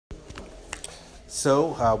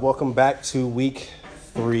Welcome back to week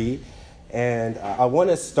 3. And I want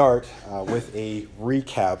to start with a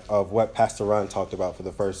recap of what Pastor Ron talked about for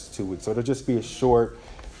the first 2 weeks. So it'll just be a short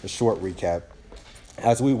recap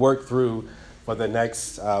as we work through for the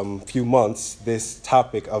next few months this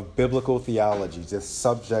topic of biblical theology, this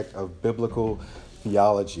subject of biblical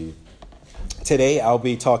theology. Today I'll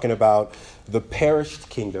be talking about the perished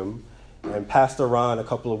kingdom. And Pastor Ron, a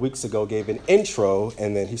couple of weeks ago, gave an intro,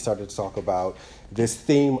 and then he started to talk about this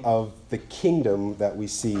theme of the kingdom that we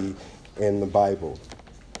see in the Bible.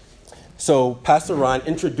 So Pastor Ron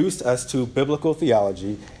introduced us to biblical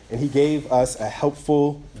theology, and he gave us a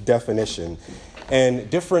helpful definition. And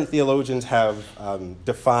different theologians have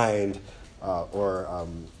defined or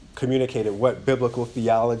communicated what biblical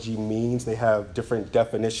theology means. They have different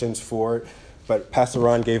definitions for it, but Pastor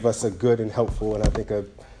Ron gave us a good and helpful, and I think a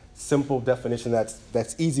simple definition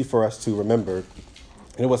that's easy for us to remember.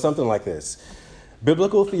 And it was something like this.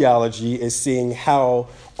 Biblical theology is seeing how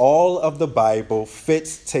all of the Bible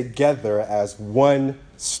fits together as one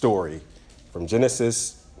story from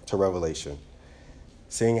Genesis to Revelation.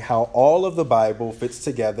 Seeing how all of the Bible fits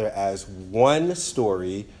together as one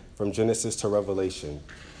story from Genesis to Revelation.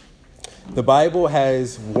 The Bible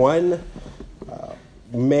has one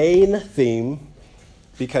main theme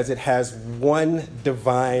because it has one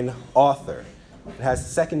divine author. It has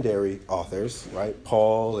secondary authors, right?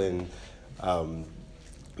 Paul and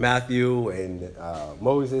Matthew and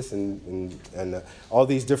Moses and all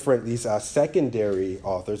these secondary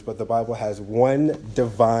authors, but the Bible has one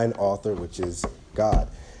divine author, which is God.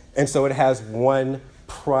 And so it has one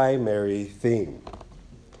primary theme.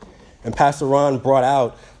 And Pastor Ron brought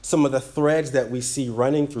out some of the threads that we see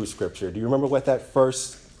running through Scripture. Do you remember what that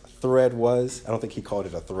first thread was? I don't think he called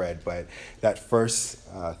it a thread, but that first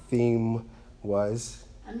theme was?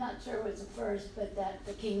 I'm not sure it was the first, but that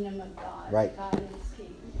the kingdom of God. Right. God is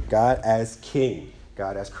king. God as king.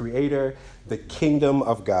 God as creator. The kingdom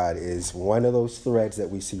of God is one of those threads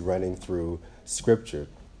that we see running through Scripture.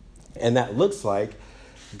 And that looks like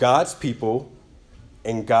God's people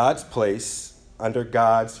in God's place under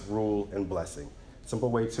God's rule and blessing. Simple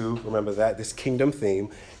way to remember that, this kingdom theme,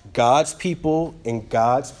 God's people in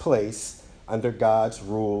God's place under God's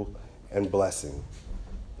rule and blessing.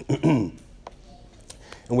 And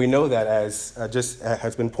we know that, as just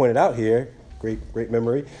has been pointed out here, great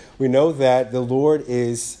memory, we know that the Lord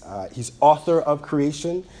is, he's author of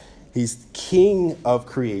creation, he's king of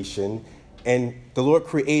creation, and the Lord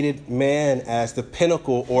created man as the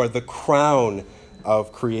pinnacle or the crown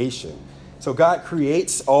of creation. So God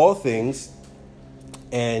creates all things,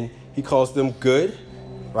 and he calls them good,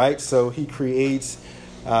 right? So he creates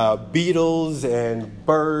beetles and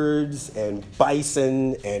birds and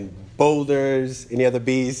bison and boulders. Any other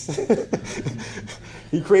bees?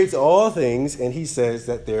 He creates all things, and he says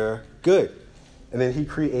that they're good. And then he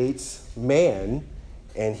creates man,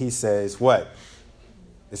 and he says, what?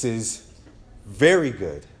 This is very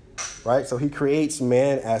good, right? So he creates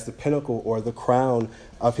man as the pinnacle or the crown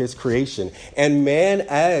of his creation. And man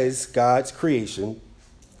as God's creation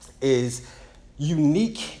is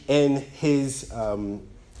unique in his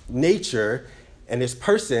nature and his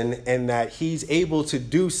person, in that he's able to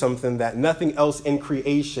do something that nothing else in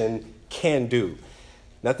creation can do.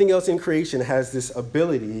 Nothing else in creation has this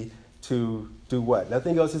ability to do what?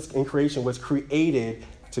 Nothing else in creation was created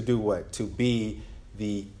to do what? To be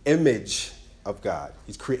the image of God.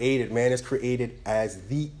 Man is created as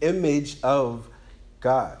the image of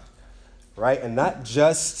God, right? And not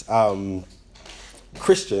just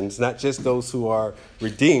Christians, not just those who are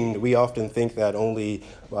redeemed. We often think that only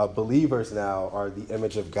believers now are the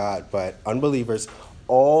image of God, but unbelievers,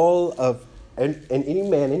 and any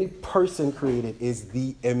man, any person created is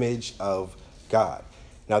the image of God.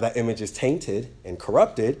 Now that image is tainted and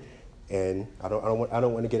corrupted, and I don't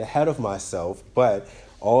want to get ahead of myself, but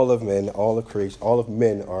all of men are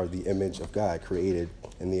the image of God, created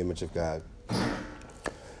in the image of God.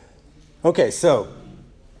 Okay, so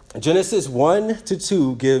Genesis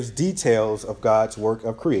 1-2 gives details of God's work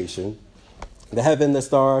of creation. The heaven, the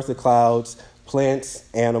stars, the clouds, plants,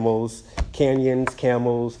 animals, canyons,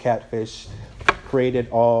 camels, catfish,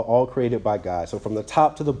 all created by God. So from the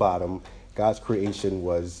top to the bottom, God's creation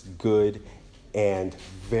was good and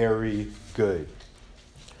very good.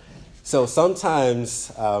 So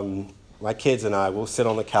sometimes my kids and I will sit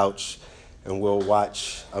on the couch and we'll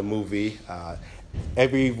watch a movie.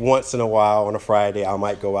 Every once in a while on a Friday, I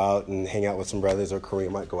might go out and hang out with some brothers, or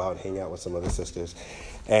Kareem might go out and hang out with some other sisters.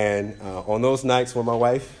 And on those nights when my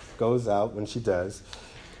wife goes out, when she does,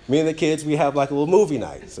 me and the kids, we have like a little movie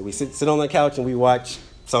night. So we sit on the couch and we watch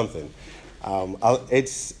something.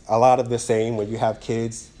 It's a lot of the same. When you have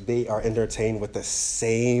kids, they are entertained with the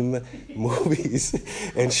same movies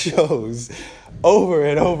and shows over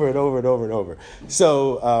and over and over and over and over.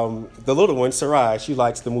 So the little one, Sarai, she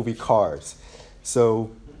likes the movie Cars.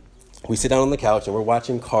 So we sit down on the couch and we're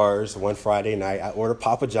watching Cars one Friday night. I ordered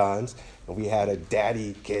Papa John's and we had a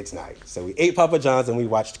daddy kids night. So we ate Papa John's and we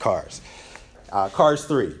watched Cars. Cars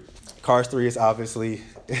 3. Cars 3 is obviously,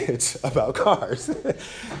 it's about cars.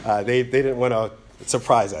 They didn't want to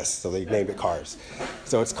surprise us, so they named it Cars.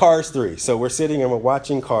 So it's Cars 3. So we're sitting and we're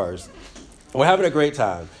watching Cars. We're having a great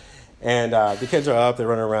time. And the kids are up, they're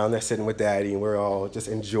running around, they're sitting with daddy, and we're all just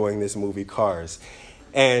enjoying this movie, Cars.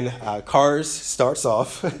 And Cars starts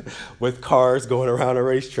off with cars going around a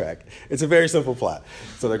racetrack. It's a very simple plot.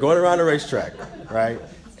 So they're going around a racetrack, right?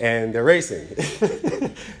 And they're racing.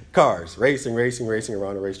 Cars, racing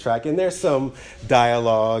around a racetrack. And there's some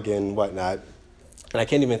dialogue and whatnot. And I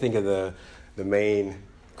can't even think of the main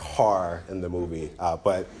car in the movie.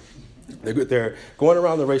 But they're going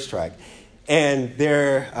around the racetrack. And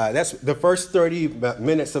that's the first 30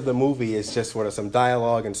 minutes of the movie is just sort of some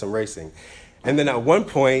dialogue and some racing. And then at one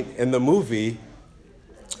point in the movie,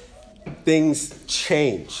 things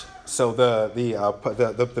change. So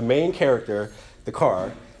the main character, the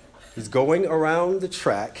car, is going around the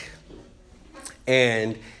track,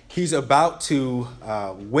 and he's about to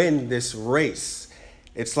win this race.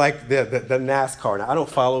 It's like the NASCAR. Now, I don't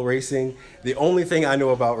follow racing. The only thing I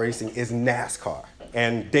know about racing is NASCAR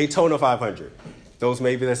and Daytona 500. Those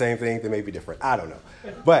may be the same thing. They may be different. I don't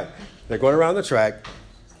know. But they're going around the track.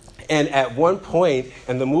 And at one point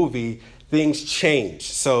in the movie, things change.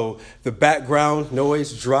 So the background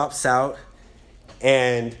noise drops out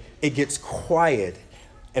and it gets quiet.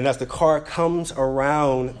 And as the car comes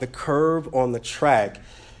around the curve on the track,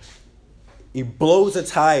 he blows a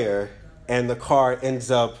tire and the car ends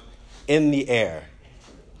up in the air.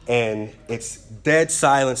 And it's dead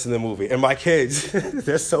silence in the movie. And my kids,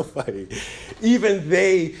 they're so funny. Even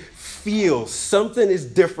they feel something is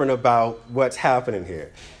different about what's happening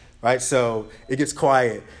here. Right, so it gets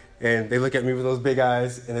quiet, and they look at me with those big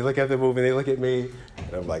eyes, and they look at the movie, and they look at me,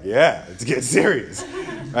 and I'm like, yeah, it's getting serious,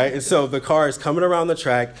 right? And so the car is coming around the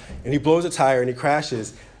track, and he blows a tire, and he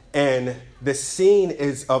crashes, and the scene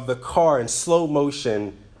is of the car in slow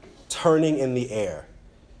motion turning in the air,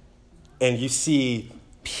 and you see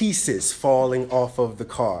pieces falling off of the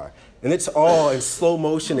car. And it's all in slow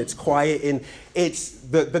motion, it's quiet, and it's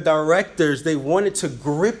the directors, they wanted to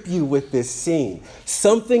grip you with this scene.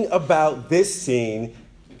 Something about this scene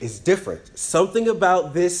is different. Something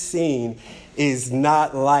about this scene is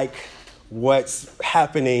not like what's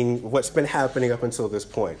been happening up until this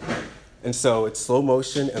point. And so it's slow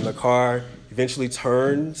motion, and the car eventually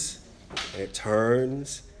turns, and it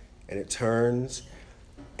turns, and it turns.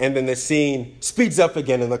 And then the scene speeds up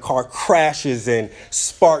again, and the car crashes, and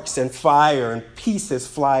sparks and fire and pieces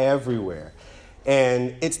fly everywhere.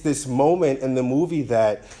 And it's this moment in the movie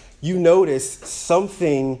that you notice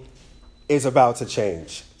something is about to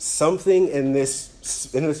change. Something in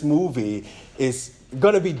this movie is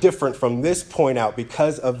going to be different from this point out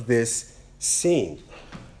because of this scene.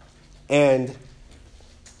 And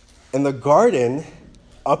in the garden,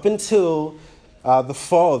 up until the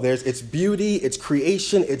fall, there's its beauty, its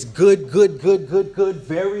creation, it's good,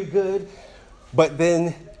 very good. But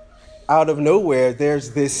then out of nowhere,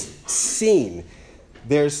 there's this scene.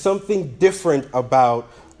 There's something different about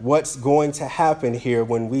what's going to happen here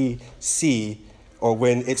when we see, or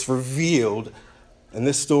when it's revealed in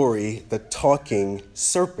this story, the talking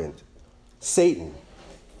serpent, Satan.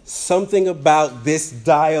 Something about this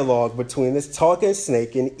dialogue between this talking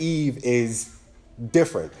snake and Eve is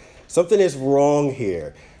different. Something is wrong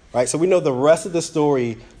here, right? So we know the rest of the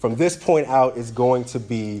story from this point out is going to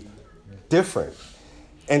be different.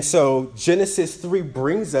 And so Genesis 3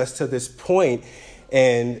 brings us to this point,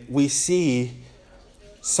 and we see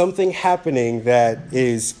something happening that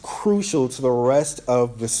is crucial to the rest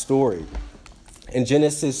of the story. And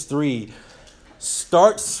Genesis 3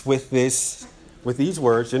 starts with these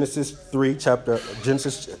words. Genesis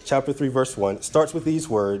chapter 3, verse 1 starts with these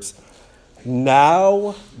words.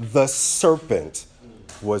 Now the serpent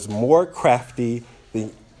was more crafty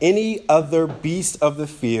than any other beast of the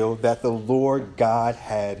field that the Lord God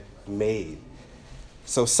had made.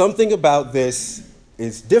 So something about this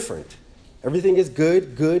is different. Everything is good,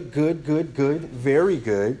 very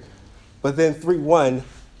good. But then 3:1,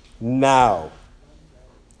 now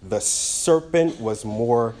the serpent was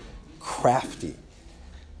more crafty.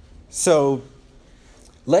 So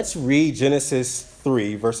let's read Genesis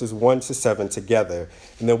 3, verses 1 to 7 together,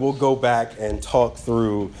 and then we'll go back and talk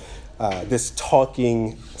through this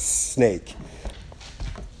talking snake.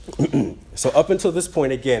 So up until this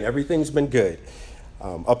point, again, everything's been good.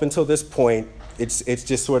 Up until this point, it's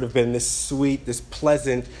just sort of been this sweet, this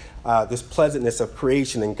pleasantness of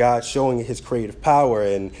creation and God showing his creative power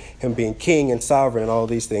and him being king and sovereign and all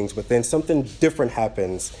these things. But then something different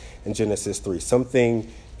happens in Genesis 3,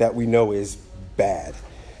 something that we know is bad.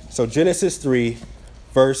 So Genesis 3,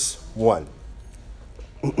 verse 1.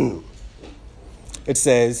 It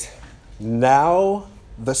says, "Now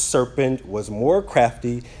the serpent was more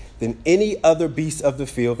crafty than any other beast of the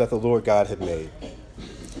field that the Lord God had made.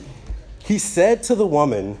 He said to the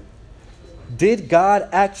woman, 'Did God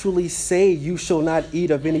actually say you shall not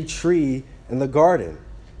eat of any tree in the garden?'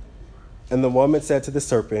 And the woman said to the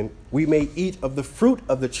serpent, 'We may eat of the fruit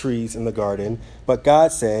of the trees in the garden, but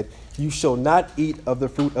God said, you shall not eat of the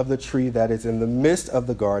fruit of the tree that is in the midst of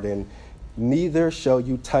the garden, neither shall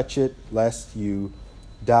you touch it, lest you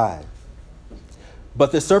die.'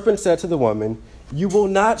 But the serpent said to the woman, 'You will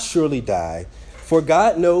not surely die, for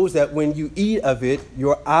God knows that when you eat of it,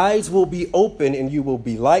 your eyes will be open and you will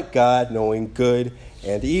be like God, knowing good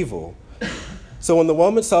and evil.' So when the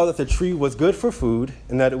woman saw that the tree was good for food,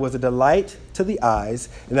 and that it was a delight to the eyes,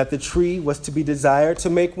 and that the tree was to be desired to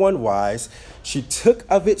make one wise, she took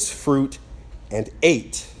of its fruit and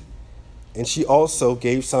ate. And she also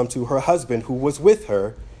gave some to her husband who was with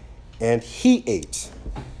her, and he ate.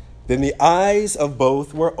 Then the eyes of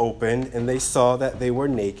both were opened, and they saw that they were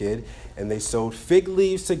naked, and they sewed fig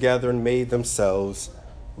leaves together and made themselves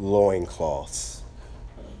loincloths."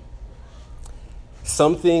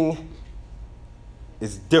 Something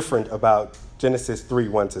is different about Genesis 3,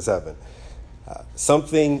 1-7.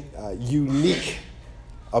 Something unique.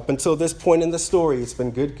 Up until this point in the story, it's been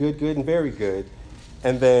good, and very good.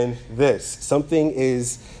 And then this. Something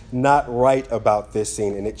is not right about this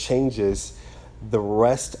scene, and it changes the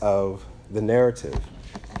rest of the narrative.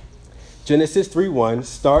 Genesis 3:1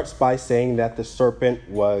 starts by saying that the serpent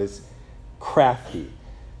was crafty.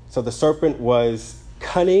 So the serpent was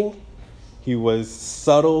cunning, he was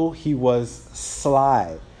subtle, he was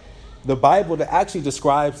sly. The Bible that actually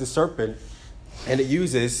describes the serpent, and it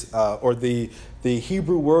uses, or the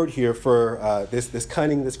Hebrew word here for this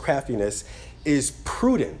cunning, this craftiness, is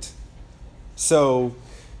prudent. So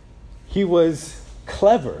he was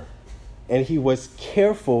clever, and he was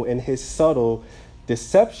careful in his subtle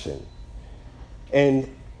deception. And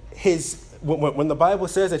when the Bible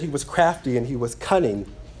says that he was crafty and he was cunning,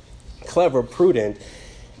 clever, prudent,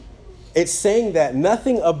 it's saying that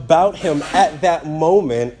nothing about him at that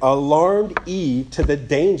moment alarmed Eve to the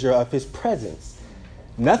danger of his presence.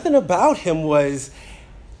 Nothing about him was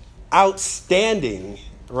outstanding,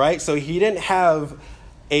 right? So he didn't have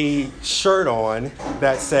a shirt on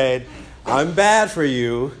that said, "I'm bad for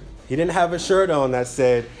you." He didn't have a shirt on that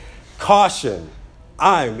said, "Caution,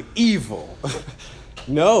 I'm evil."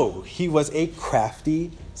 No, he was a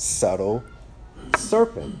crafty, subtle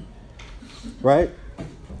serpent, right?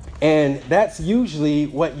 And that's usually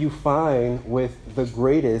what you find with the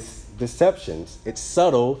greatest deceptions. It's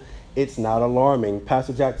subtle, it's not alarming.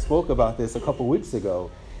 Pastor Jack spoke about this a couple weeks ago,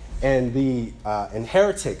 and the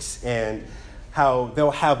heretics, and how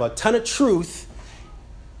they'll have a ton of truth,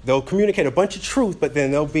 they'll communicate a bunch of truth, but then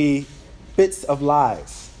there'll be bits of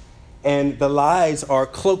lies. And the lies are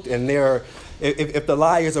cloaked, and if the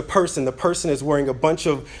lie is a person, the person is wearing a bunch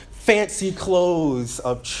of fancy clothes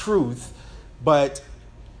of truth, but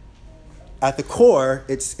at the core,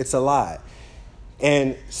 it's a lie.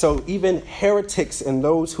 And so even heretics and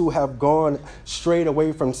those who have gone straight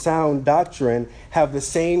away from sound doctrine have the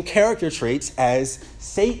same character traits as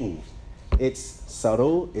Satan. It's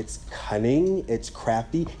subtle, it's cunning, it's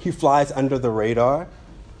crafty. He flies under the radar,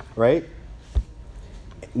 right?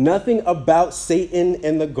 Nothing about Satan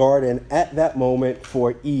in the garden at that moment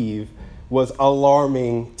for Eve was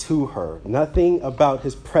alarming to her. Nothing about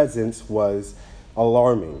his presence was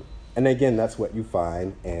alarming. And again, that's what you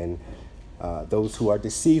find in those who are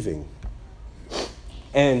deceiving.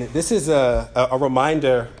 And this is a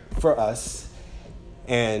reminder for us.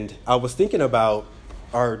 And I was thinking about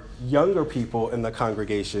our younger people in the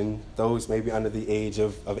congregation, those maybe under the age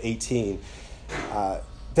of 18,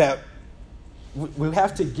 that we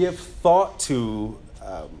have to give thought to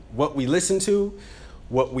what we listen to,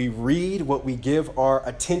 what we read, what we give our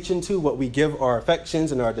attention to, what we give our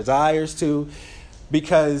affections and our desires to,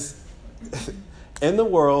 because in the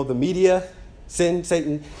world, the media, sin,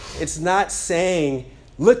 Satan, it's not saying,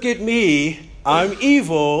 "Look at me, I'm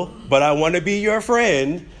evil, but I want to be your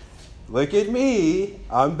friend. Look at me,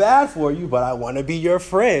 I'm bad for you, but I want to be your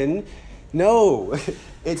friend." No,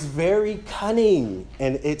 it's very cunning,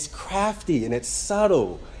 and it's crafty, and it's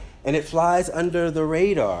subtle, and it flies under the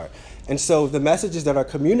radar. And so the messages that are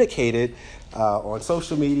communicated on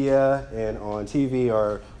social media and on TV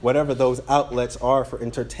or whatever those outlets are for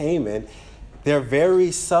entertainment, they're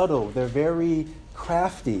very subtle, they're very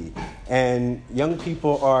crafty, and young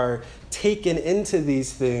people are taken into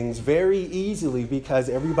these things very easily because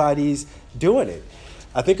everybody's doing it.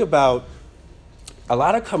 I think about a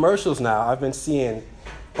lot of commercials now I've been seeing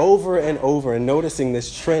over and over and noticing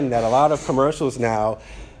this trend that a lot of commercials now,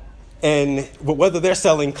 and whether they're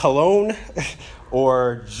selling cologne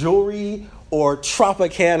or jewelry or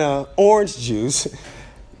Tropicana orange juice,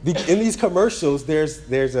 in these commercials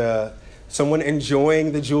there's someone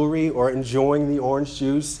enjoying the jewelry or enjoying the orange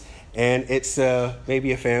juice, and it's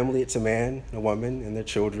maybe a family, it's a man, a woman, and their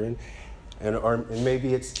children, and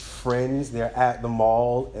maybe it's friends, they're at the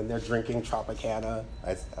mall and they're drinking Tropicana,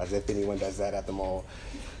 as if anyone does that at the mall.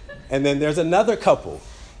 And then there's another couple,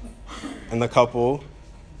 and the couple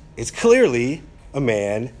is clearly a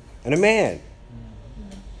man and a man,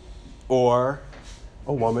 or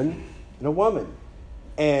a woman and a woman.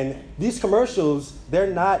 And these commercials,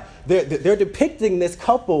 they're depicting this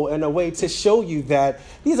couple in a way to show you that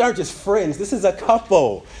these aren't just friends. This is a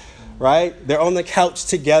couple, right? They're on the couch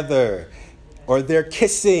together, or they're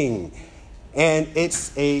kissing. And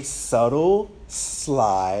it's a subtle,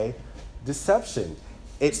 sly deception.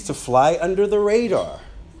 It's to fly under the radar,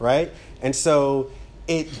 right? And so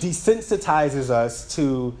it desensitizes us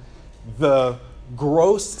to the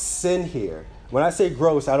gross sin here. When I say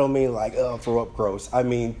gross, I don't mean like, oh, throw up gross. I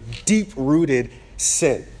mean deep-rooted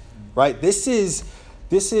sin, right? This is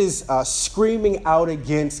screaming out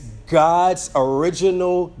against God's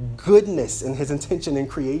original goodness and his intention in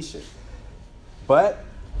creation. But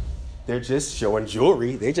they're just showing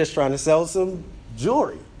jewelry. They're just trying to sell some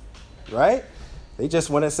jewelry, right? They just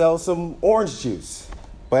want to sell some orange juice.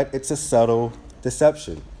 But it's a subtle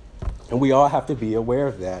deception. And we all have to be aware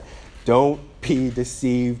of that. Don't be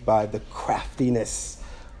deceived by the craftiness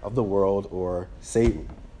of the world or Satan.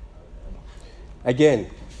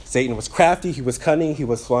 Again, Satan was crafty, he was cunning, he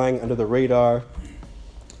was flying under the radar.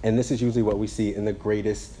 And this is usually what we see in the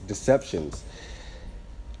greatest deceptions.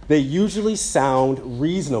 They usually sound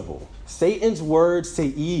reasonable. Satan's words to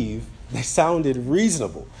Eve, they sounded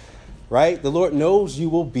reasonable, right? The Lord knows you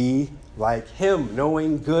will be like him,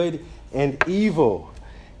 knowing good and evil.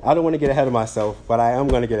 I don't want to get ahead of myself, but I am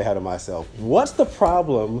going to get ahead of myself. What's the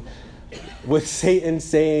problem with Satan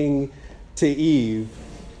saying to Eve,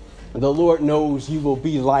 the Lord knows you will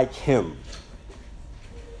be like him?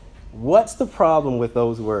 What's the problem with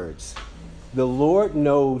those words? The Lord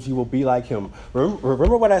knows you will be like him.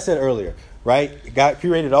 Remember what I said earlier, right? God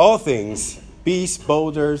created all things, beasts,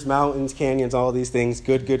 boulders, mountains, canyons, all these things.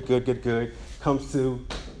 Good. Comes to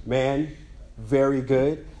man, very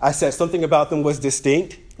good. I said something about them was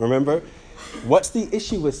distinct. Remember? What's the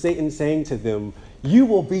issue with Satan saying to them, you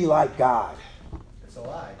will be like God? It's a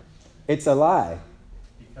lie. It's a lie.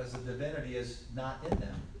 Because the divinity is not in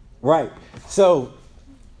them. Right. So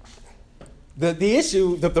the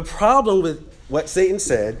issue, the problem with what Satan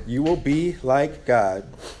said, you will be like God,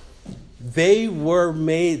 they were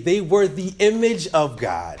the image of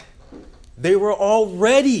God. They were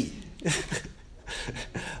already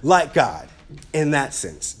like God. In that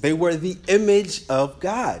sense, they were the image of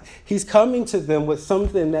God. He's coming to them with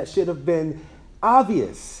something that should have been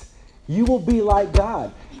obvious. You will be like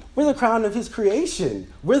God. We're the crown of his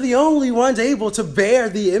creation. We're the only ones able to bear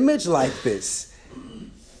the image like this.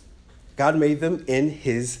 God made them in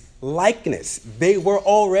his likeness. They were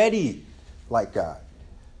already like God.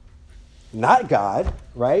 Not God,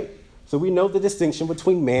 right? So we know the distinction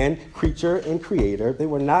between man, creature, and creator. They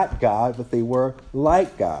were not God, but they were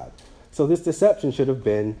like God. So this deception should have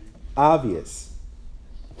been obvious.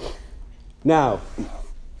 Now,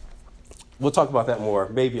 we'll talk about that more,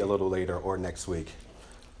 maybe a little later or next week.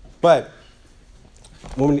 But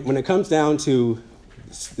when it comes down to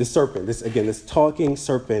the serpent, this talking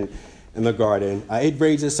serpent in the garden, it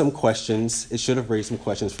raises some questions. It should have raised some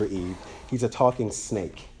questions for Eve. He's a talking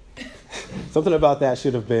snake. Something about that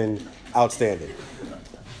should have been outstanding,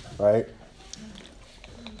 right?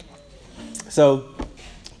 So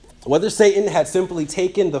whether Satan had simply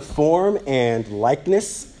taken the form and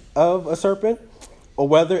likeness of a serpent, or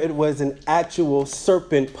whether it was an actual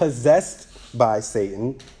serpent possessed by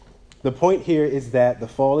Satan, the point here is that the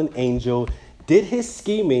fallen angel did his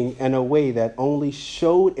scheming in a way that only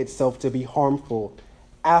showed itself to be harmful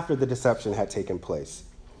after the deception had taken place.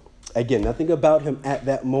 Again, nothing about him at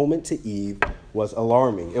that moment to Eve was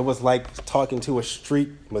alarming. It was like talking to a street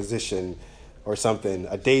musician or something,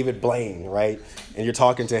 a David Blaine, right? And you're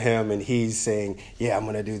talking to him and he's saying, yeah, I'm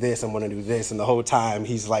going to do this, I'm going to do this. And the whole time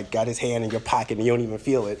he's like got his hand in your pocket and you don't even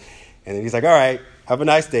feel it. And then he's like, all right, have a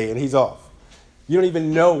nice day. And he's off. You don't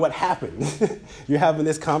even know what happened. You're having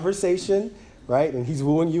this conversation, right? And he's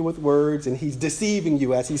wooing you with words and he's deceiving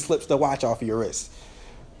you as he slips the watch off of your wrist,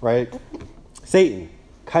 right? Satan,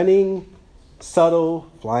 cunning,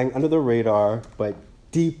 subtle, flying under the radar, but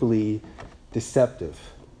deeply deceptive.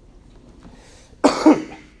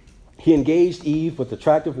 He engaged Eve with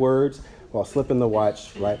attractive words while slipping the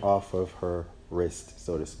watch right off of her wrist,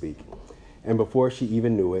 so to speak. And before she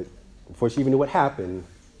even knew what happened,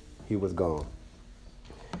 he was gone.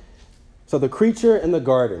 So the creature in the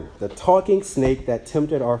garden, the talking snake that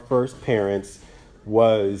tempted our first parents,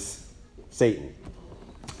 was Satan.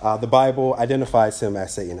 The Bible identifies him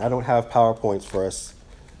as Satan. I don't have PowerPoints for us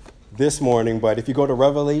this morning, but if you go to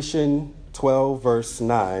Revelation 12, verse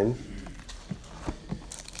 9,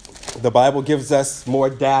 the Bible gives us more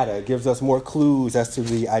data, gives us more clues as to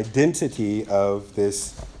the identity of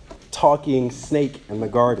this talking snake in the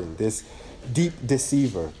garden, this deep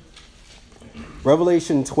deceiver.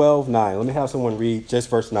 Revelation 12:9. Let me have someone read just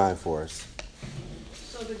verse 9 for us.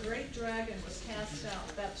 So the great dragon was cast out,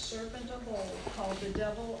 that serpent of old, called the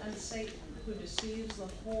devil and Satan, who deceives the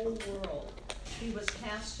whole world. He was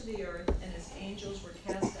cast to the earth, and his angels were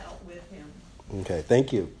cast out with him. Okay,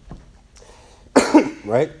 thank you.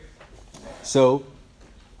 Right? So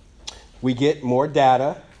we get more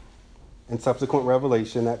data in subsequent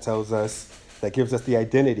revelation that gives us the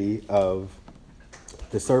identity of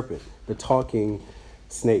the serpent, the talking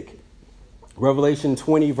snake. Revelation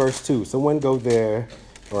 20, verse 2. Someone go there,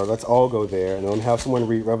 or let's all go there, and then have someone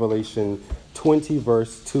read Revelation 20,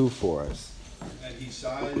 verse 2 for us. And he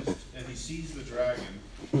seized the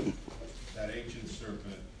dragon, that ancient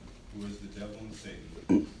serpent, who is the devil and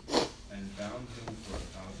Satan, and bound him for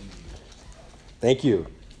 1,000 years. Thank you.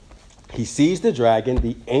 He seized the dragon,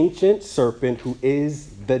 the ancient serpent, who is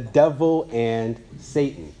the devil and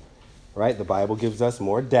Satan. Right? The Bible gives us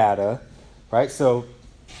more data. Right? So,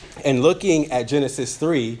 in looking at Genesis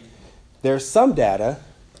 3, there's some data,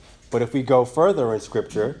 but if we go further in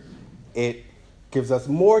Scripture, it gives us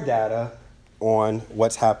more data on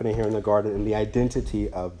what's happening here in the garden and the identity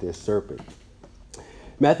of this serpent.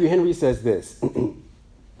 Matthew Henry says this: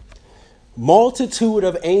 multitude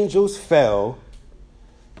of angels fell,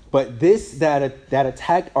 but this that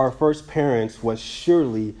attacked our first parents was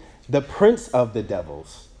surely the prince of the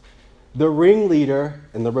devils, the ringleader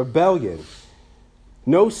in the rebellion.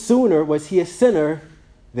 No sooner was he a sinner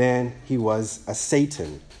than he was a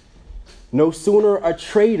Satan. No sooner a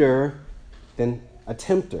traitor than a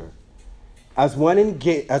tempter. As one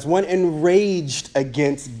enraged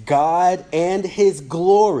against God and his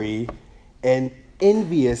glory and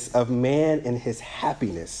envious of man and his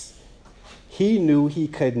happiness, he knew he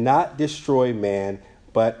could not destroy man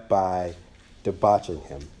but by debauching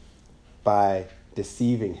him, by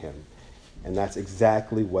deceiving him. And that's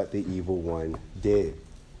exactly what the evil one did.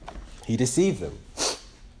 He deceived them.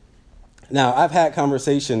 Now, I've had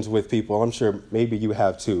conversations with people, I'm sure maybe you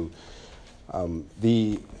have too.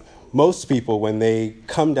 Most people, when they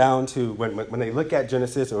come down to, when they look at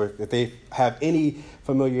Genesis, or if they have any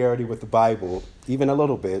familiarity with the Bible, even a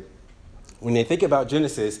little bit, when they think about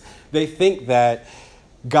Genesis, they think that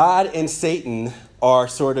God and Satan are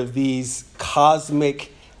sort of these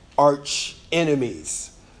cosmic arch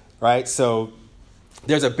enemies, right? So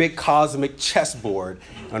there's a big cosmic chessboard,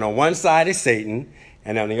 and on one side is Satan,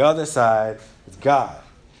 and on the other side is God,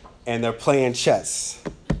 and they're playing chess.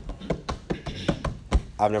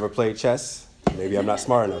 I've never played chess. Maybe I'm not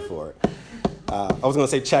smart enough for it. I was going to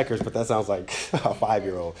say checkers, but that sounds like a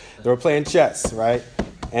 5-year-old. They were playing chess, right?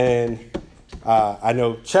 And I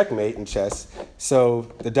know checkmate in chess.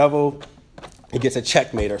 So the devil, he gets a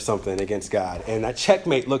checkmate or something against God. And that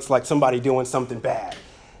checkmate looks like somebody doing something bad.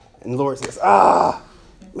 And the Lord says,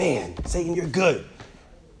 man, Satan, you're good.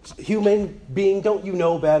 Human being, don't you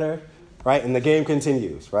know better? Right? And the game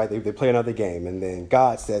continues, right? They play another game. And then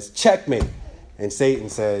God says, checkmate. And Satan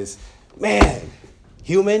says, man,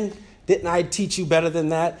 human, didn't I teach you better than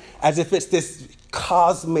that? As if it's this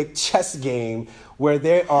cosmic chess game where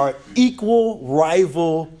there are equal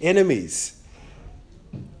rival enemies.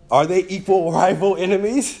 Are they equal rival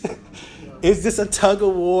enemies? Is this a tug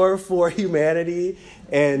of war for humanity?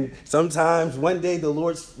 And sometimes one day the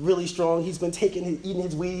Lord's really strong. He's been eating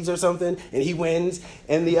his weeds or something, and he wins.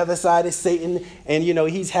 And the other side is Satan, and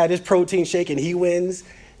he's had his protein shake and he wins.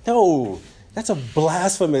 No, that's a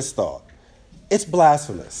blasphemous thought. It's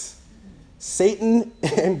blasphemous. Satan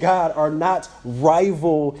and God are not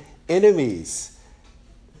rival enemies.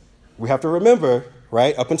 we have to remember,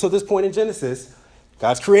 right, up until this point in Genesis,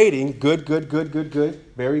 God's creating good,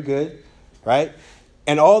 very good, right?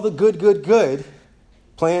 And all the good,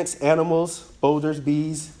 plants, animals, boulders,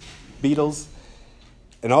 bees, beetles,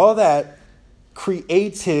 and all that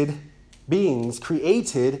created beings,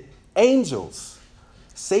 created angels.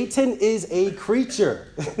 Satan is a creature.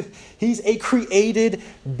 He's a created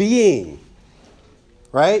being,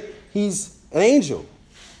 right? He's an angel.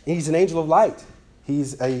 He's an angel of light.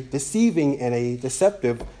 He's a deceiving and a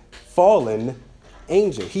deceptive fallen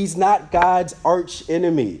angel. He's not God's arch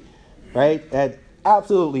enemy, right?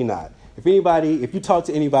 Absolutely not. If you talk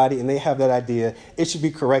to anybody and they have that idea, it should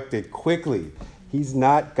be corrected quickly. He's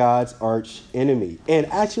not God's arch enemy. And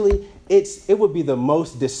actually, it would be the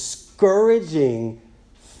most discouraging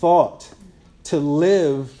thought to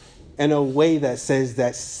live in a way that says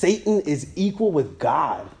that Satan is equal with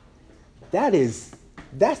God. That's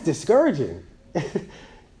discouraging.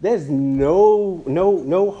 There's no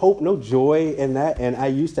hope, no joy in that. And I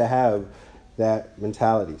used to have that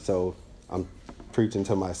mentality. So I'm preaching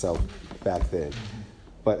to myself back then.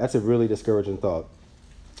 But that's a really discouraging thought.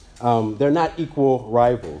 They're not equal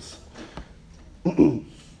rivals.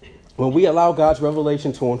 When we allow God's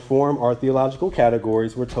revelation to inform our theological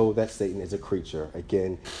categories, we're told that Satan is a creature.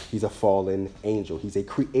 Again, he's a fallen angel. He's a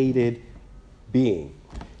created being.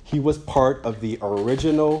 He was part of the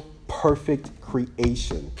original perfect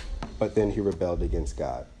creation, but then he rebelled against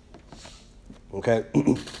God. Okay?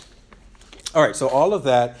 All right, so all of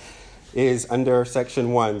that is under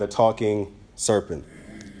section 1, the talking serpent.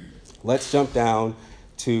 Let's jump down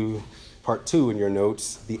to part 2 in your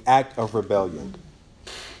notes, the act of rebellion.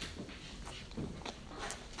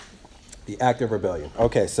 The act of rebellion.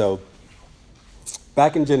 Okay, so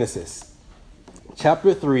back in Genesis,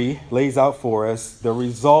 chapter 3 lays out for us the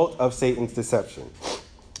result of Satan's deception.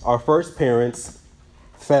 Our first parents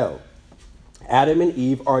fell. Adam and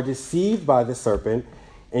Eve are deceived by the serpent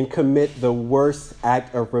and commit the worst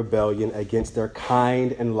act of rebellion against their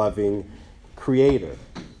kind and loving Creator.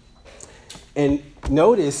 And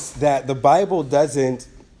notice that the Bible doesn't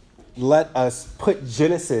let us put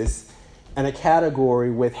Genesis in a category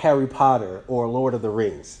with Harry Potter or Lord of the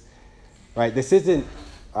Rings, right? This isn't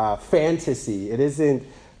fantasy. It isn't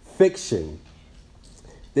fiction.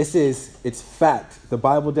 It's fact. The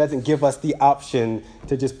Bible doesn't give us the option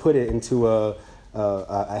to just put it into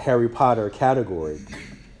a Harry Potter category.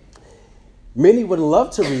 Many would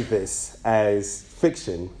love to read this as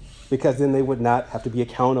fiction because then they would not have to be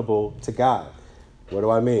accountable to God. What do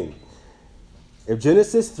I mean? If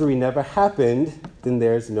Genesis 3 never happened, then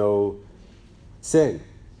there's no sin.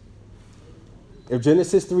 If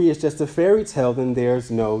Genesis 3 is just a fairy tale, then there's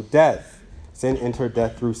no death. Sin entered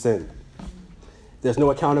death through sin. There's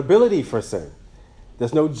no accountability for sin.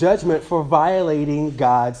 There's no judgment for violating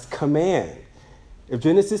God's command. If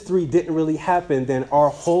Genesis 3 didn't really happen, then our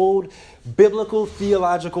whole biblical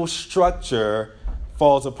theological structure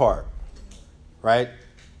falls apart, right?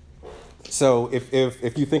 So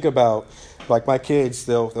if you think about, like my kids,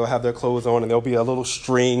 they'll have their clothes on and there'll be a little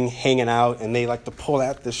string hanging out and they like to pull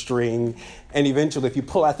out the string. And eventually, if you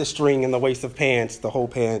pull out the string in the waist of pants, the whole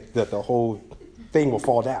thing will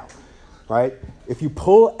fall down, right? If you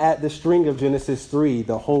pull at the string of Genesis 3,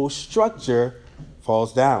 the whole structure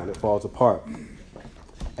falls down. It falls apart.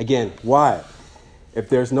 Again, why? If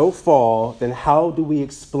there's no fall, then how do we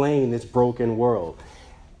explain this broken world?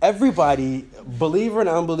 Everybody, believer and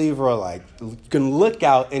unbeliever alike, can look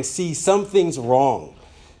out and see something's wrong.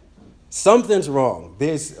 Something's wrong.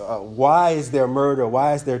 Why is there murder?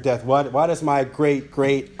 Why is there death? Why does my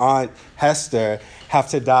great aunt Hester have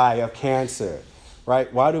to die of cancer?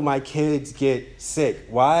 Right? Why do my kids get sick?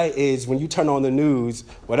 Why is, when you turn on the news,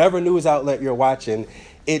 whatever news outlet you're watching,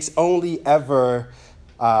 it's only ever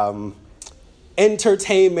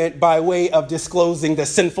entertainment by way of disclosing the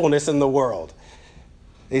sinfulness in the world?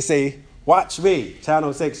 They say, watch me,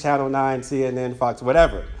 Channel 6, Channel 9, CNN, Fox,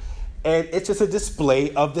 whatever. And it's just a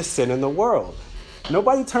display of the sin in the world.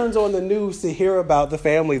 Nobody turns on the news to hear about the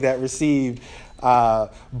family that received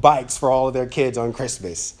bikes for all of their kids on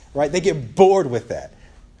Christmas, right? They get bored with that.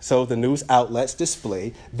 So the news outlets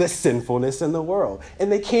display the sinfulness in the world. And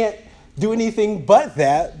they can't do anything but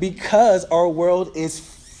that because our world is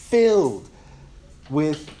filled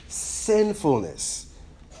with sinfulness.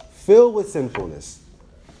 Filled with sinfulness.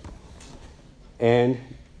 And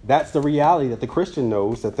that's the reality that the Christian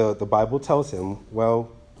knows, that the Bible tells him,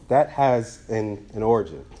 well, that has an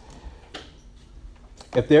origin.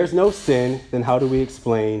 If there's no sin, then how do we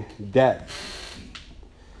explain death?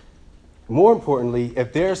 More importantly,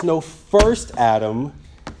 if there's no first Adam,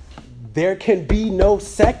 there can be no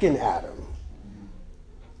second Adam.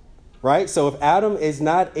 right? So if Adam is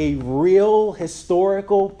not a real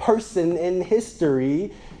historical person in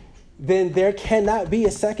history, then there cannot be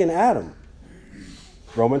a second Adam.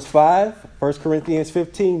 Romans 5, 1 Corinthians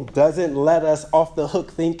 15 doesn't let us off the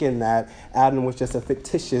hook thinking that Adam was just a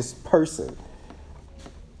fictitious person.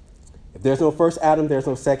 If there's no first Adam, there's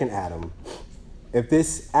no second Adam. If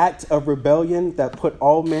this act of rebellion that put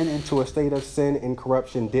all men into a state of sin and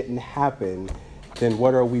corruption didn't happen, then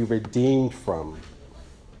what are we redeemed from?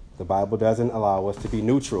 The Bible doesn't allow us to be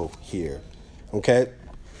neutral here. Okay?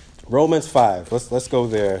 Romans 5. Let's go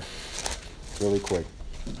there really quick.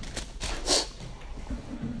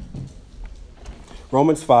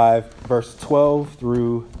 Romans 5, verse 12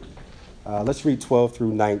 through, let's read 12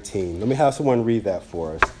 through 19. Let me have someone read that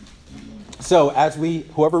for us. So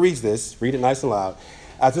whoever reads this, read it nice and loud.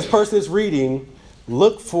 As this person is reading,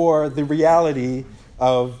 look for the reality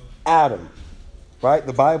of Adam, right?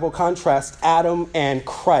 The Bible contrasts Adam and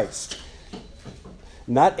Christ.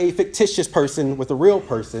 Not a fictitious person with a real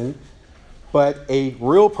person, but a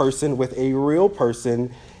real person with a real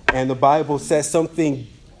person. And the Bible says something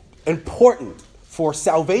important for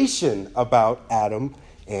salvation about Adam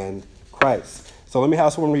and Christ. So let me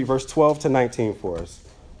have someone read verse 12 to 19 for us.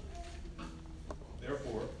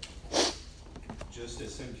 Therefore, just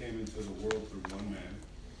as sin came into the world through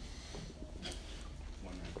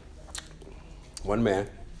one man,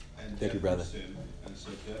 Thank and death you, brother. through sin, and so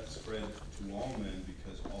death spread to all men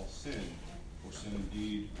because all sinned, for sin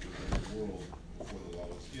indeed was in the world before the law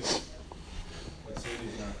was given. But sin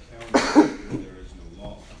is not counted where there is no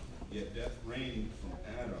law. Yet death reigned from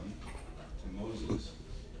Adam to Moses,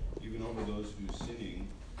 even over those whose sinning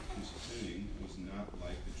was not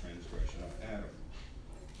like the transgression of Adam,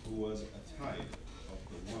 who was a type of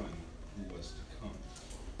the one who was to come.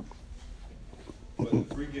 But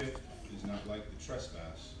the free gift is not like the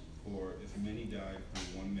trespass, for if many died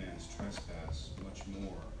through one man's trespass, much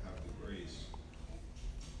more have the grace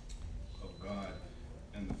of God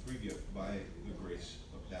and the free gift by the grace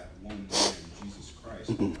of that one man, Jesus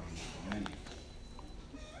Christ, abound to many.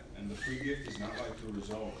 And the free gift is not like the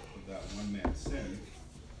result of that one man's sin,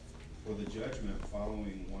 for the judgment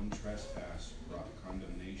following one trespass brought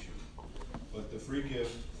condemnation. But the free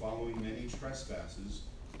gift following many trespasses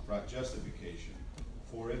brought justification.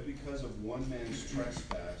 For if because of one man's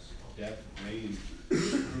trespass death reigned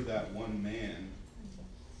through that one man,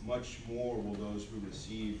 much more will those who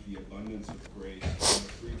receive the abundance of grace and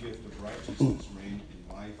the free gift of righteousness reign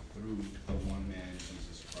in life through the one man,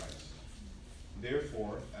 Jesus Christ.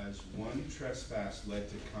 Therefore, as one trespass led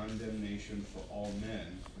to condemnation for all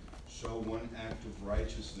men, so one act of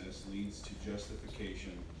righteousness leads to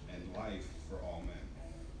justification and life for all men.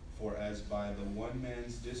 For as by the one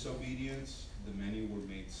man's disobedience the many were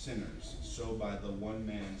made sinners, so by the one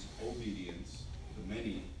man's obedience the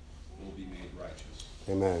many will be made righteous.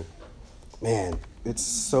 Amen. Man, it's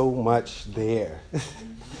so much there.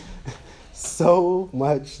 So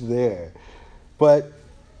much there. But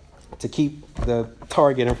to keep the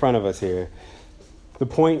target in front of us here, the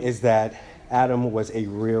point is that Adam was a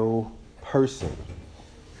real person.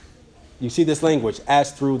 You see this language,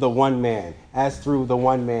 as through the one man, as through the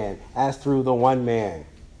one man, as through the one man.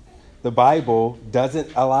 The Bible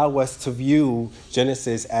doesn't allow us to view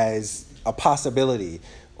Genesis as a possibility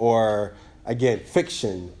or, again,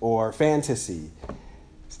 fiction or fantasy.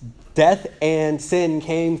 Death and sin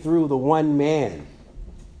came through the one man.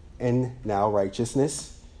 And now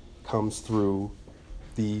righteousness comes through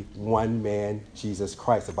the one man, Jesus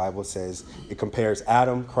Christ. The Bible says it compares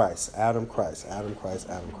Adam, Christ, Adam, Christ, Adam, Christ,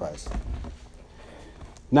 Adam, Christ.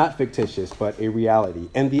 Not fictitious, but a reality.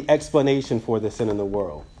 And the explanation for the sin in the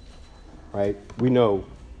world. Right? We know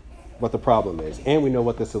what the problem is, and we know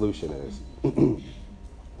what the solution is.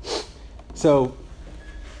 So,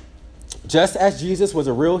 just as Jesus was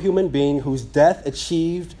a real human being whose death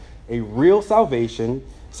achieved a real salvation,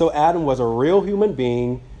 so Adam was a real human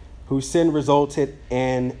being whose sin resulted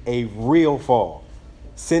in a real fall.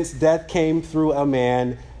 Since death came through a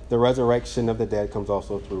man, the resurrection of the dead comes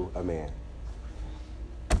also through a man.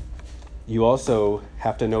 You also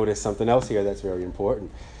have to notice something else here that's very important.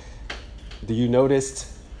 Do you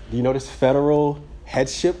notice federal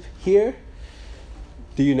headship here?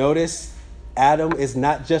 Do you notice Adam is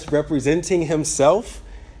not just representing himself?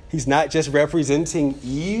 He's not just representing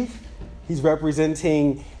Eve. He's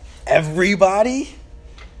representing everybody,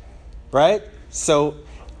 right? So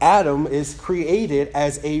Adam is created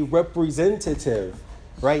as a representative,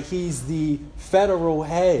 right? He's the federal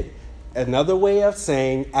head. Another way of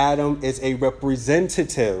saying Adam is a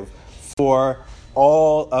representative for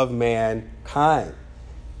all of mankind.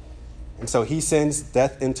 And so he sins,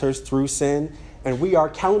 death enters through sin, and we are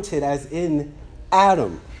counted as in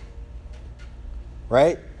Adam,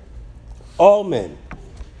 right? All men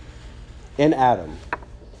in Adam.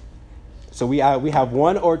 So we have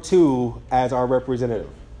one or two as our representative.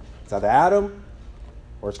 It's either Adam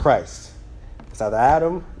or it's Christ. It's either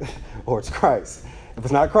Adam or it's Christ. If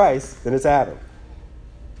it's not Christ, then it's Adam.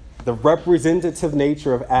 The representative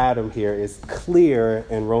nature of Adam here is clear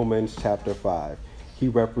in Romans chapter 5. He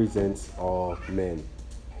represents all men.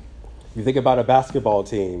 If you think about a basketball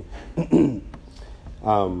team,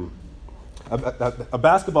 a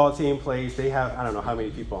basketball team plays, they have, I don't know how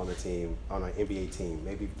many people on the team, on an NBA team,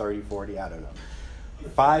 maybe 30, 40, I don't know.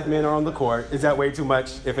 5 men are on the court. Is that way too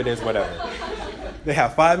much? If it is, whatever. They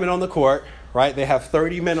have 5 men on the court, right? They have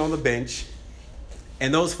 30 men on the bench,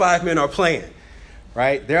 and those 5 men are playing,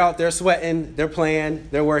 right? They're out there sweating, they're playing,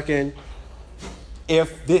 they're working.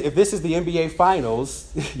 If this is the NBA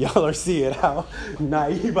Finals, y'all are seeing how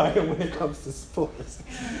naive I am when it comes to sports.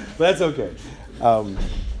 But that's okay.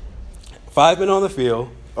 5 men on the field,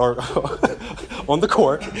 or on the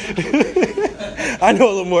court. I know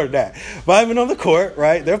a little more than that. 5 men on the court,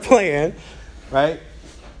 right? They're playing, right?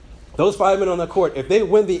 Those 5 men on the court, if they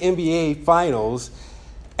win the NBA Finals,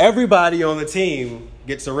 everybody on the team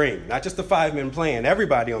gets a ring. Not just the 5 men playing,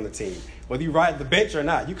 everybody on the team. Whether you ride the bench or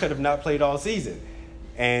not, you could have not played all season,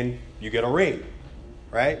 and you get a ring,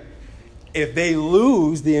 right? If they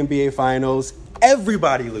lose the NBA Finals,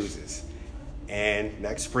 everybody loses. And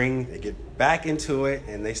next spring, they get back into it,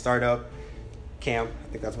 and they start up camp.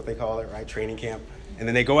 I think that's what they call it, right? Training camp. And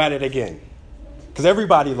then they go at it again. Because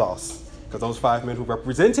everybody lost. Because those 5 men who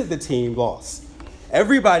represented the team lost.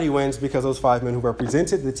 Everybody wins because those 5 men who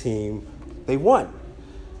represented the team, they won,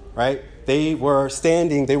 right? They were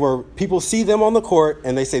standing, people see them on the court,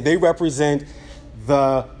 and they say they represent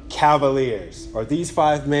the Cavaliers. Or these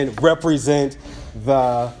 5 men represent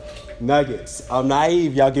the Nuggets. I'm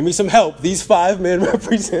naive. Y'all give me some help. These 5 men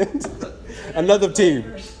represent another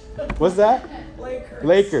team. What's that?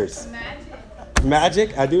 Lakers.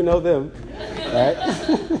 Magic. I do know them. Right?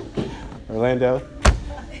 Orlando.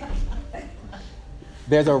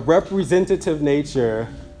 There's a representative nature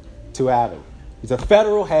to Adam. He's a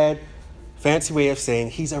federal head. Fancy way of saying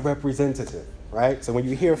he's a representative. Right? So when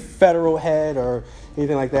you hear federal head or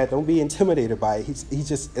anything like that, don't be intimidated by it.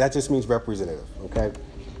 That just means representative. Okay?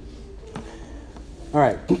 All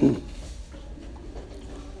right.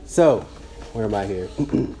 So, where am I here?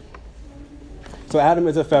 So Adam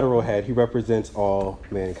is a federal head. He represents all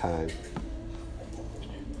mankind.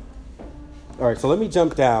 All right, so let me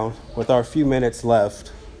jump down with our few minutes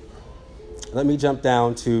left. Let me jump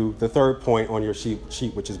down to the third point on your sheet,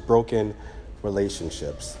 which is broken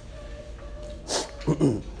relationships.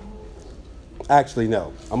 Actually,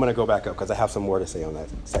 no. I'm going to go back up because I have some more to say on that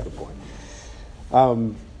second point.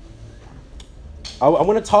 I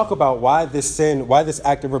want to talk about why this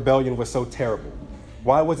act of rebellion was so terrible.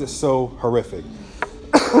 Why was it so horrific?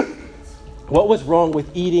 What was wrong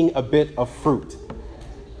with eating a bit of fruit?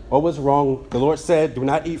 What was wrong? The Lord said, do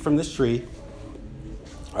not eat from this tree.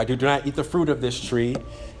 I do not eat the fruit of this tree.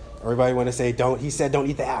 Everybody want to say, don't. He said, don't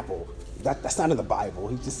eat the apple. That's not in the Bible.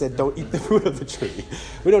 He just said, don't eat the fruit of the tree.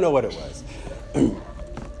 We don't know what it was.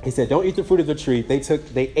 He said, don't eat the fruit of the tree.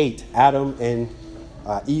 They ate, Adam and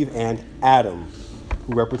Eve and Adam,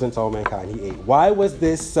 who represents all mankind. He ate. Why was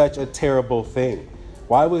this such a terrible thing?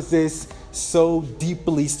 Why was this so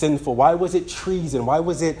deeply sinful? Why was it treason? Why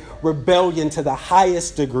was it rebellion to the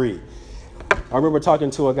highest degree? I remember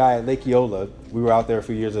talking to a guy at Lake Eola. We were out there a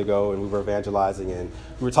few years ago, and we were evangelizing, and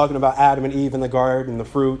we were talking about Adam and Eve in the garden and the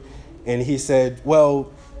fruit, and he said,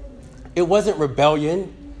 well, it wasn't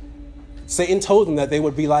rebellion. Satan told them that they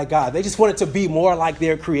would be like God. They just wanted to be more like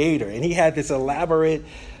their creator, and he had this elaborate,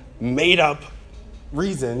 made-up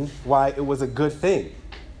reason why it was a good thing.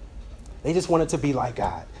 They just wanted to be like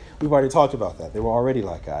God. We've already talked about that. They were already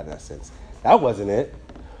like God in that sense. That wasn't it.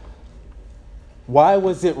 Why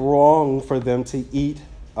was it wrong for them to eat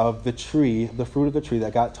of the tree, the fruit of the tree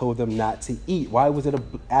that God told them not to eat? Why was it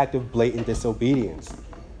an act of blatant disobedience?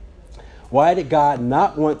 Why did God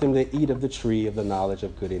not want them to eat of the tree of the knowledge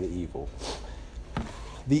of good and evil?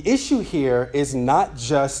 The issue here is not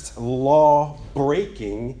just law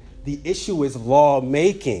breaking. The issue is law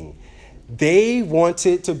making. They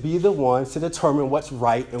wanted to be the ones to determine what's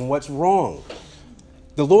right and what's wrong.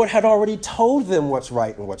 The Lord had already told them what's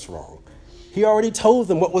right and what's wrong. He already told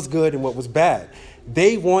them what was good and what was bad.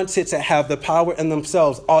 They wanted to have the power in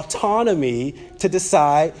themselves, autonomy to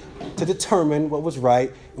decide, to determine what was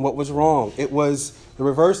right and what was wrong. It was the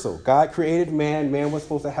reversal. God created man. Man was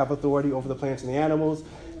supposed to have authority over the plants and the animals.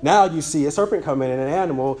 Now you see a serpent come in and an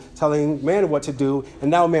animal telling man what to do, and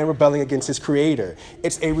now man rebelling against his creator.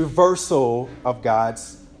 It's a reversal of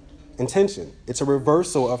God's intention. It's a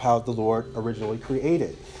reversal of how the Lord originally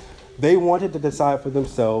created. They wanted to decide for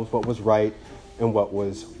themselves what was right and what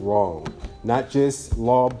was wrong. Not just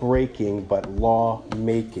law breaking, but law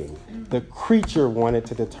making. The creature wanted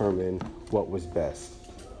to determine what was best.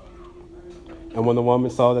 And when the woman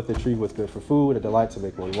saw that the tree was good for food, a delight to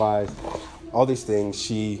make one wise, all these things,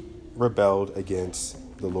 she rebelled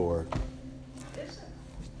against the Lord.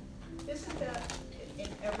 Isn't that in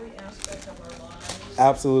every aspect of our lives?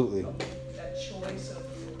 Absolutely. That choice of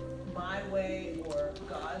my way or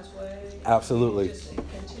God's way? Absolutely. Just a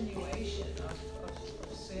continuation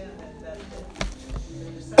of sin and that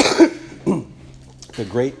deception. The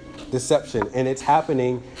great deception. And it's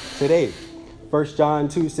happening today. 1 John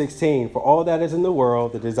 2:16, for all that is in the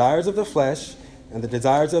world, the desires of the flesh and the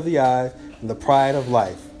desires of the eyes and the pride of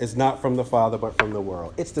life is not from the Father, but from the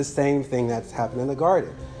world. It's the same thing that's happened in the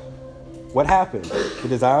garden. What happened? The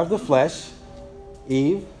desire of the flesh,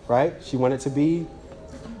 Eve, right? She wanted to be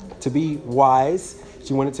wise.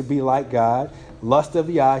 She wanted to be like God. Lust of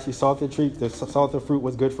the eye, she saw the fruit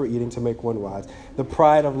was good for eating to make one wise. The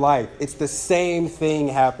pride of life, it's the same thing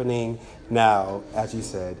happening now, as you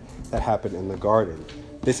said, that happened in the garden.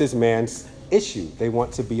 This is man's issue. They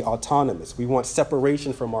want to be autonomous. We want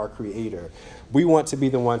separation from our Creator. We want to be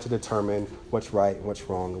the one to determine what's right and what's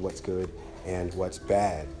wrong and what's good and what's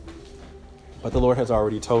bad. But the Lord has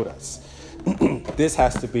already told us this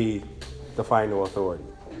has to be the final authority,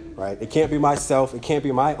 right? It can't be myself. It can't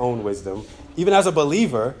be my own wisdom. Even as a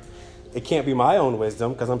believer, it can't be my own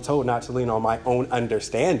wisdom because I'm told not to lean on my own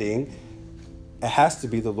understanding. It has to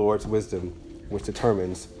be the Lord's wisdom which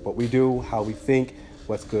determines what we do, how we think,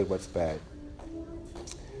 what's good, what's bad.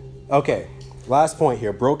 Okay, last point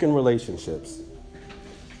here, broken relationships.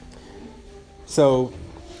 So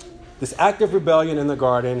this act of rebellion in the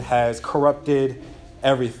garden has corrupted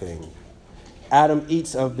everything. Adam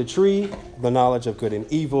eats of the tree, the knowledge of good and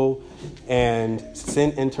evil, and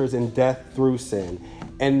sin enters in death through sin.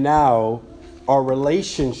 And now our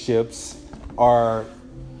relationships are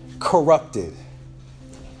corrupted.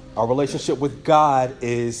 Our relationship with God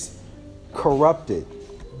is corrupted.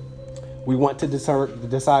 We want to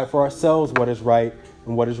decide for ourselves what is right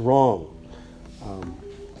and what is wrong.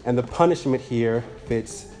 And the punishment here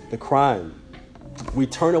fits the crime. We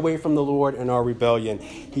turn away from the Lord in our rebellion.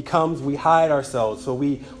 He comes, we hide ourselves. So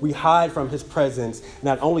we hide from his presence.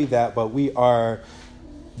 Not only that, but we are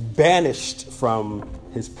banished from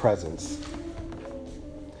his presence.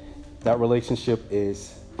 That relationship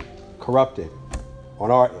is corrupted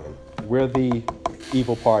on our end. We're the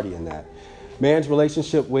evil party in that. Man's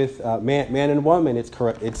relationship with man and woman, it's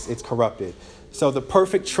corrupted. So the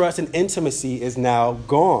perfect trust and intimacy is now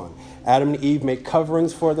gone. Adam and Eve make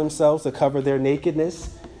coverings for themselves to cover their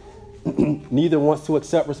nakedness. Neither wants to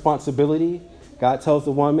accept responsibility. God tells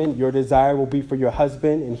the woman, your desire will be for your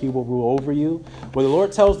husband and he will rule over you. When the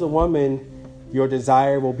Lord tells the woman, your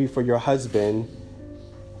desire will be for your husband,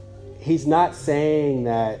 he's not saying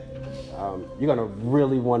that you're going to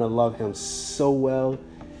really want to love him so well.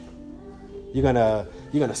 You're gonna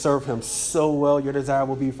serve him so well, your desire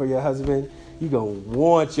will be for your husband. You're going to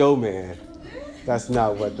want your man. That's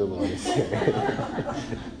not what the Lord is saying.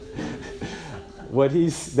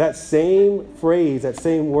 That same phrase, that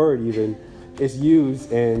same word even, is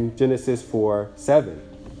used in Genesis 4:7.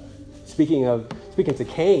 Speaking to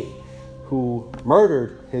Cain, who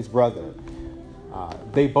murdered his brother.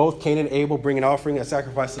 They both, Cain and Abel, bring an offering, a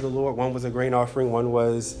sacrifice to the Lord. One was a grain offering, one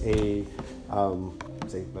was a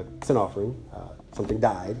sin offering. Something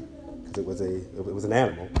died because it was an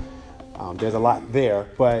animal. There's a lot there,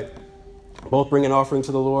 but both bring an offering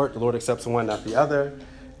to the Lord. The Lord accepts one, not the other.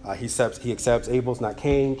 He accepts Abel's, not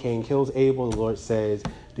Cain. Cain kills Abel. The Lord says,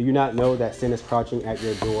 do you not know that sin is crouching at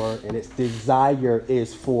your door and its desire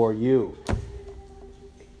is for you?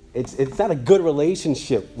 It's not a good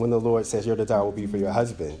relationship when the Lord says your desire will be for your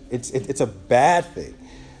husband. It's a bad thing.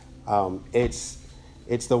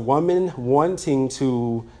 It's the woman wanting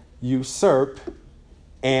to usurp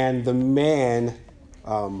and the man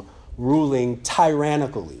ruling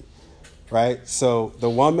tyrannically, right? So the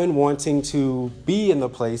woman wanting to be in the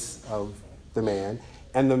place of the man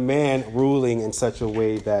and the man ruling in such a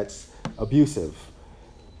way that's abusive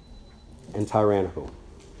and tyrannical.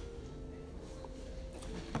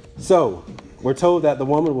 So we're told that the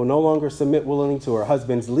woman will no longer submit willingly to her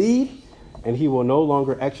husband's lead, and he will no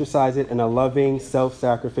longer exercise it in a loving,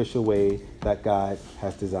 self-sacrificial way that God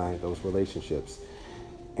has designed those relationships.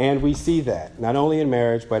 And we see that not only in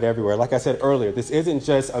marriage, but everywhere. Like I said earlier, this isn't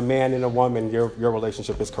just a man and a woman, your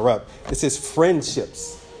relationship is corrupt. This is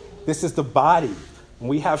friendships. This is the body. When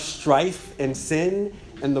we have strife and sin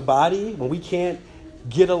in the body, when we can't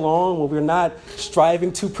get along, when we're not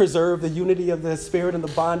striving to preserve the unity of the Spirit and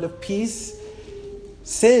the bond of peace,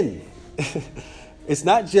 sin. It's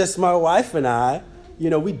not just my wife and I.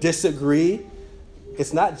 We disagree.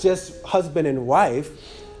 It's not just husband and wife.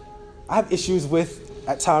 I have issues with,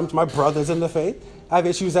 at times, my brothers in the faith. I have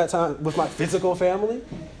issues at times with my physical family,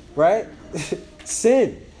 right?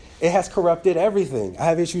 Sin. It has corrupted everything. I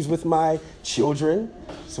have issues with my children.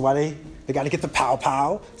 That's why they got to get the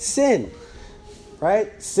pow-pow. Sin,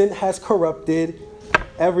 right? Sin has corrupted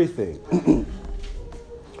everything.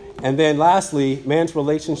 And then lastly, man's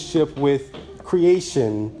relationship with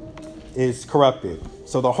creation is corrupted.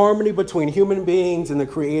 So the harmony between human beings and the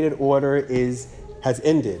created order has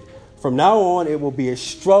ended. From now on, it will be a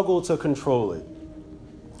struggle to control it.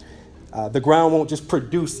 The ground won't just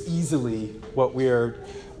produce easily what we're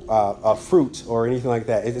a fruit or anything like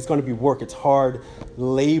that. It's going to be work. It's hard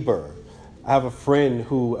labor. I have a friend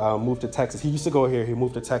who moved to Texas. He used to go here. He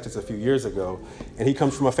moved to Texas a few years ago, and he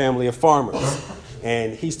comes from a family of farmers.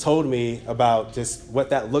 And he's told me about just what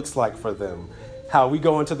that looks like for them. How we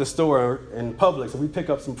go into the store in Publix and we pick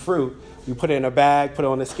up some fruit. We put it in a bag, put it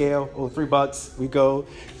on the scale. Oh, $3. We go,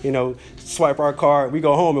 swipe our card. We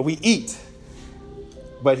go home and we eat.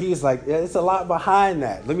 But he's like, yeah, it's a lot behind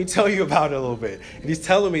that. Let me tell you about it a little bit. And he's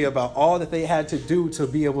telling me about all that they had to do to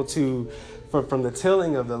be able to, from the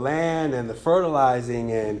tilling of the land and the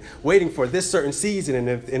fertilizing and waiting for this certain season.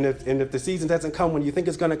 And if the season doesn't come when you think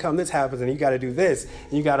it's going to come, this happens. And you got to do this.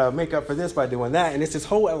 And you got to make up for this by doing that. And it's this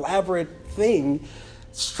whole elaborate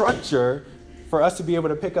structure for us to be able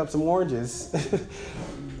to pick up some oranges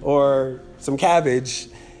or some cabbage.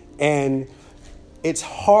 And it's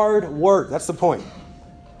hard work. That's the point.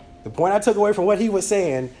 The point I took away from what he was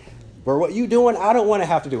saying, but what you doing, I don't want to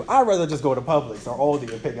have to do. I'd rather just go to Publix or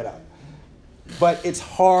Aldi and pick it up. But it's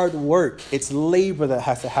hard work. It's labor that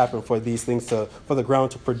has to happen for these things for the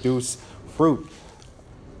ground to produce fruit.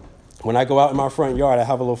 When I go out in my front yard, I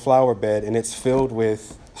have a little flower bed, and it's filled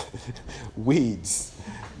with weeds,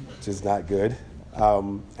 which is not good.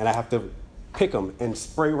 And I have to pick them and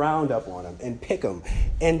spray Roundup on them and pick them.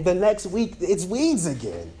 And the next week, it's weeds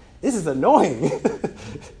again. This is annoying.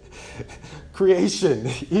 Creation,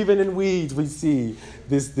 even in weeds, we see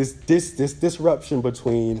this disruption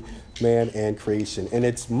between man and creation, and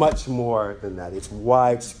it's much more than that. It's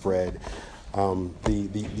widespread.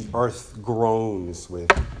 The earth groans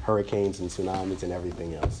with hurricanes and tsunamis and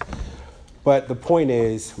everything else. But the point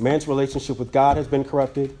is, man's relationship with God has been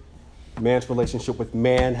corrupted, man's relationship with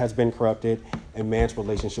man has been corrupted, and man's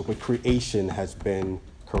relationship with creation has been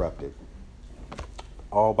corrupted.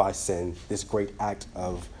 All by sin, this great act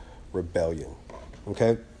of rebellion.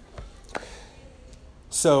 Okay?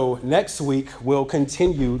 So next week, we'll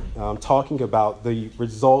continue talking about the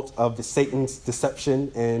result of Satan's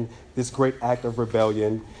deception and this great act of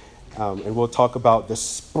rebellion. And we'll talk about the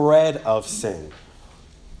spread of sin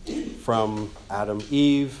from Adam,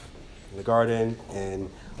 Eve in the garden, and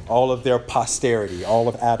all of their posterity, all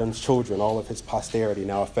of Adam's children, all of his posterity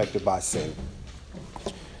now affected by sin.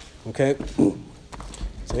 Okay?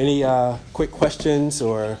 So any quick questions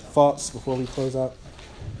or thoughts before we close out?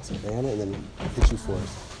 Savannah, and then hit you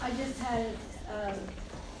first. I just had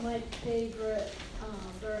my favorite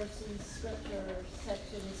verse in scripture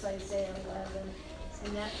section is Isaiah 11,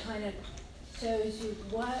 and that kind of shows you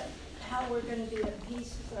how we're going to be at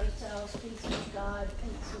peace with ourselves, peace with God,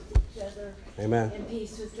 peace with each other, Amen. and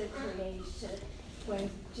peace with the creation. When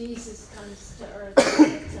Jesus comes to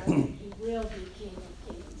earth, he will be King of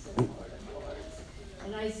Kings and Lord of Lords.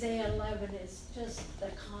 And Isaiah 11 is just the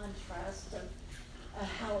contrast of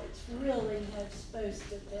how it's really supposed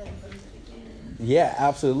to have been from the beginning. Yeah,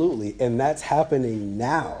 absolutely. And that's happening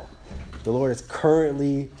now. The Lord is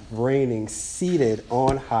currently reigning, seated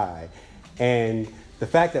on high. And the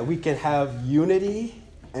fact that we can have unity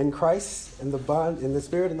in Christ, in the bond, in the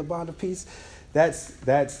Spirit, in the bond of peace,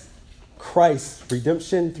 that's Christ,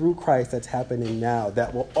 redemption through Christ that's happening now.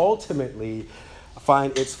 That will ultimately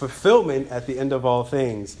find its fulfillment at the end of all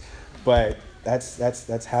things. But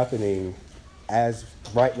that's happening as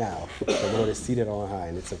right now. The Lord is seated on high,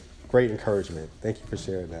 and it's a great encouragement. Thank you for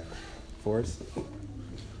sharing that. Forrest?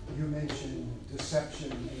 You mentioned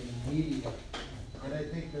deception in media, and I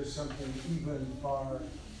think there's something even far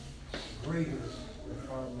greater and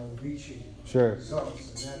far more reaching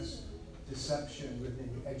results, and that's deception within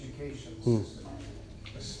the education system,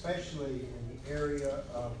 especially in the area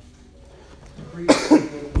of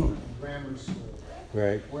preschool and grammar school.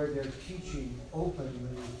 Right. where they're teaching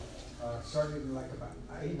openly, starting like about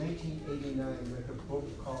 1989 with a book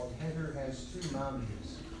called Heather Has Two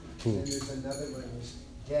Mommies. And there's another one, is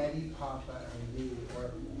Daddy, Papa, and Me,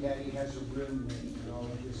 or Daddy Has a Roommate, and all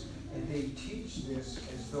of this. And they teach this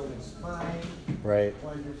as though it's fine, Right.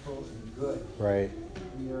 wonderful, and good. Right.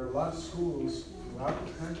 And there are a lot of schools throughout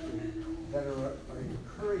the country that are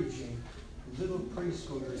encouraging little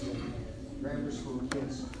preschoolers and grammar school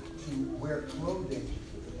kids to wear clothing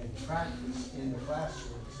and practice in the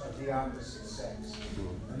classrooms of the opposite sex.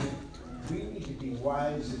 I mean, we need to be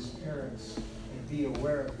wise as parents and be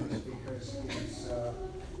aware of this, because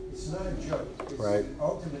it's not a joke. It's Right. the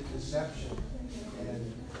ultimate deception.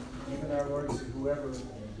 And even our Lord said, whoever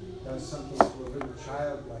does something to a little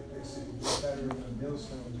child like this, it would be better if a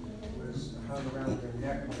millstone was hung around their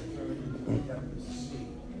neck and thrown into the depth of the sea.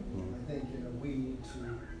 I think we need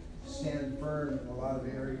to stand firm in a lot of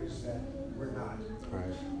areas that we're not.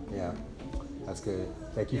 Right. Yeah. That's good.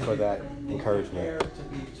 Thank you for that encouragement. Prepare to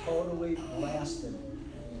be totally blasted,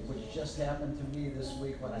 which just happened to me this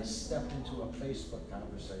week when I stepped into a Facebook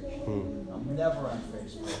conversation. I'm never on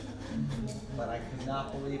Facebook, but I could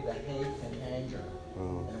not believe the hate and anger.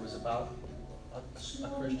 And it was about a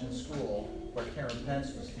Christian school where Karen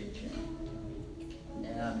Pence was teaching.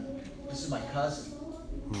 And this is my cousin.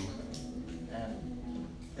 And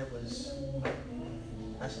it was,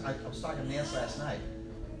 I was talking to Nancy last night.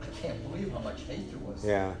 I can't believe how much hate there was.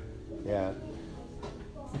 Yeah. Yeah.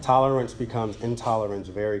 Tolerance becomes intolerance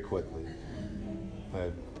very quickly.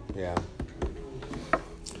 But yeah.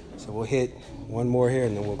 So we'll hit one more here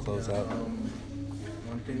and then we'll close out.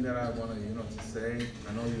 One thing that I want to say,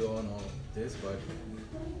 I know you all know this, but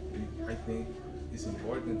I think it's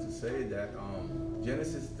important to say that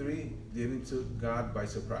Genesis 3 didn't took God by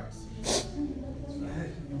surprise.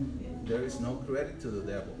 There is no credit to the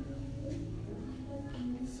devil.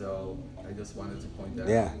 So I just wanted to point that out.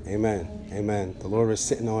 Yeah, amen, amen. The Lord was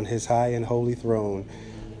sitting on his high and holy throne,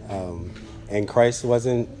 and Christ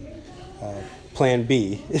wasn't plan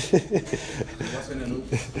B. Wasn't an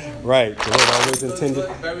oops. Right, the Lord always Good, intended.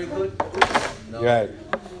 good, very good. No. Right,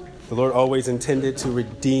 the Lord always intended to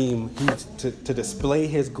redeem, to display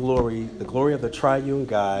his glory, the glory of the triune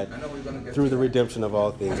God, I know we're gonna get through to the that. redemption of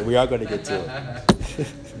all things. And we are going to get to it.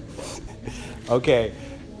 Okay,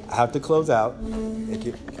 I have to close out.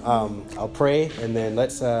 I'll pray, and then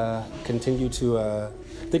let's continue to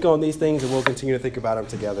think on these things, and we'll continue to think about them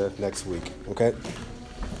together next week. Okay?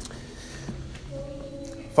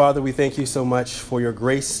 Father, we thank you so much for your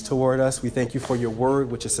grace toward us. We thank you for your word,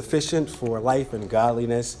 which is sufficient for life and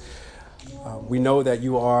godliness. We know that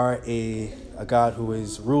you are a God who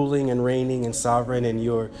is ruling and reigning and sovereign, and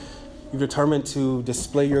you've determined to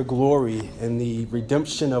display your glory in the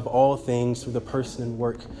redemption of all things through the person and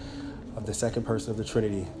work of the second person of the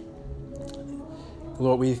Trinity.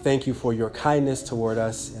 Lord, we thank you for your kindness toward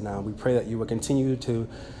us, and we pray that you will continue to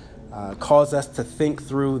cause us to think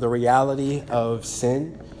through the reality of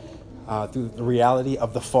sin, through the reality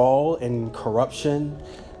of the fall and corruption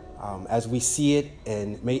as we see it,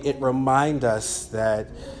 and may it remind us that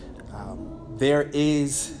there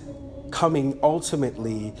is coming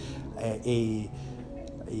ultimately a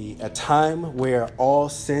time where all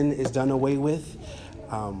sin is done away with.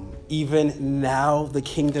 Even now the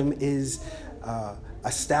kingdom is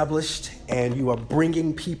established, and you are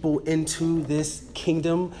bringing people into this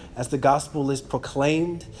kingdom as the gospel is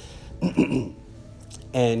proclaimed.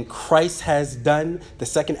 And Christ has done, the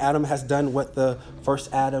second Adam has done what the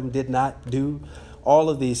first Adam did not do. All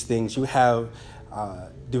of these things you have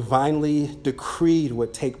divinely decreed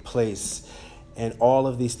would take place. And all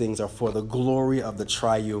of these things are for the glory of the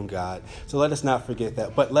triune God. So let us not forget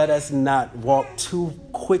that. But let us not walk too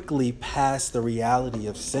quickly past the reality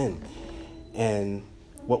of sin and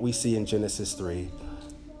what we see in Genesis 3.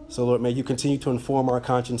 So, Lord, may you continue to inform our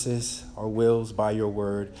consciences, our wills by your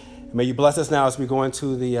word. And may you bless us now as we go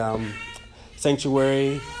into the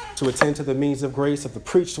sanctuary to attend to the means of grace of the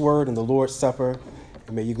preached word and the Lord's Supper.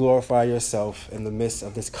 And may you glorify yourself in the midst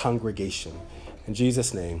of this congregation. In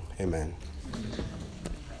Jesus' name, amen.